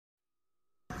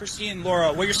Christine,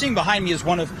 Laura, what you're seeing behind me is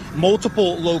one of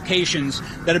multiple locations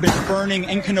that have been burning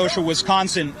in Kenosha,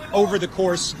 Wisconsin over the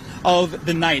course of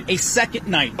the night, a second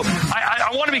night. I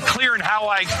want to be clear in how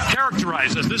I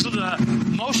characterize this. This is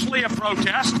mostly a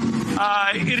protest.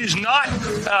 It is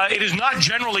not,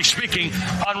 generally speaking,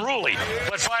 unruly,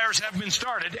 but fires have been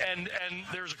started, and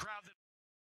there's a crowd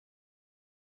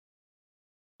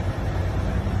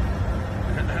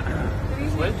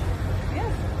that... Switch?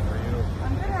 Yes. Are you?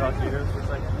 I'm good. Talk to you here for a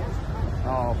second? Yes.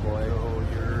 Oh boy. So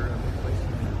you're in the place.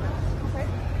 Okay.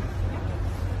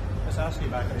 Just ask you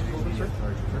back up.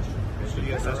 Should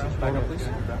you guys back up, please?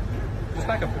 Just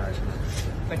back up.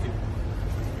 Thank you.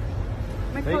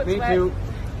 My coat's me wet. too.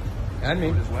 And me.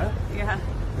 It's wet? Yeah.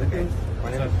 Okay. My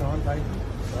name is Sean Tyson.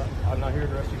 I'm not here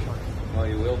to arrest you, Sean. Well,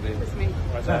 you will be. It's me.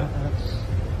 What's that?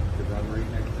 Because I'm right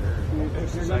next there.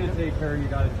 If you're going to take her, you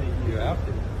got to take me. You have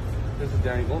to. This is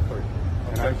Danny Wolford.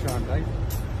 And I'm Sean Tyson.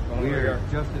 We are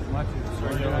just as much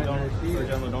as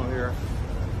gentlemen don't hear.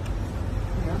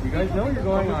 You guys know you're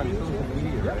going on social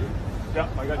media, right? Yeah,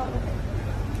 I got you.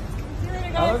 See you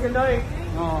later, guys. Have a good night.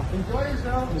 Oh, enjoy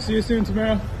yourself. We'll see you soon,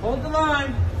 Tamara. Hold the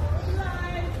line.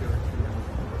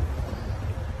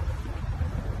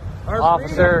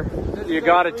 Officer, you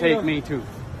got to take me too.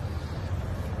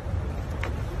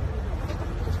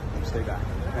 Stay back.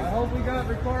 I hope we got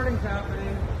recordings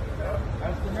happening.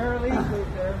 That's Tamara Lich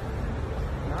right there.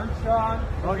 And I'm Sean.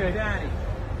 Okay, Danny.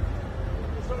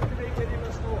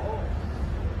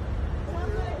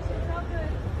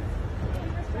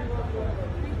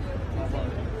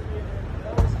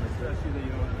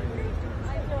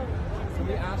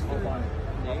 Somebody asked for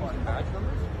names and badge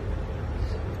numbers?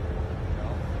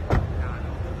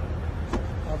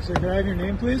 Officer, can I have your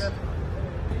name, please?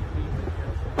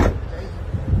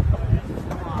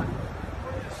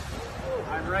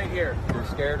 I'm right here. You're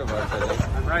scared of us, I think.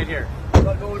 I'm right here. I'm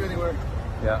not going anywhere.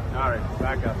 Yeah. All right,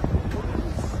 back up.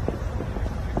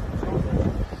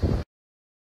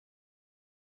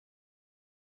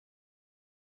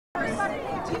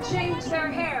 To change their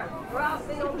hair, or else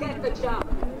they don't get the job.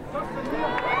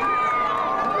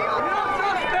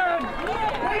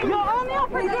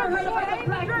 We never heard about a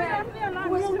black man who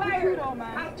was fired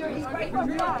after he fight for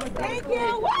love. Thank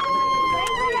you!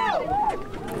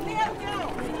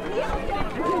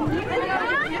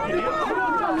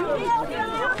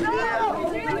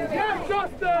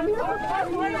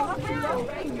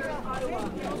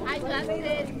 I just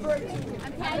did.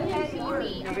 I'm trying to see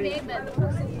me. I'm big, but the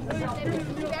person I'm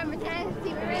trying to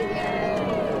see me right here.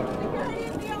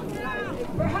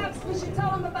 Perhaps we should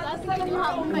tell him about the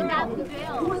 7-year-old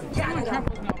who was Canada.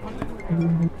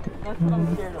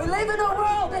 We live in a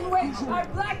world in which our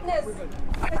blackness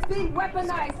is being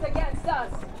weaponized against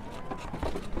us.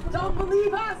 Don't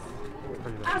believe us?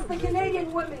 Ask the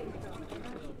Canadian women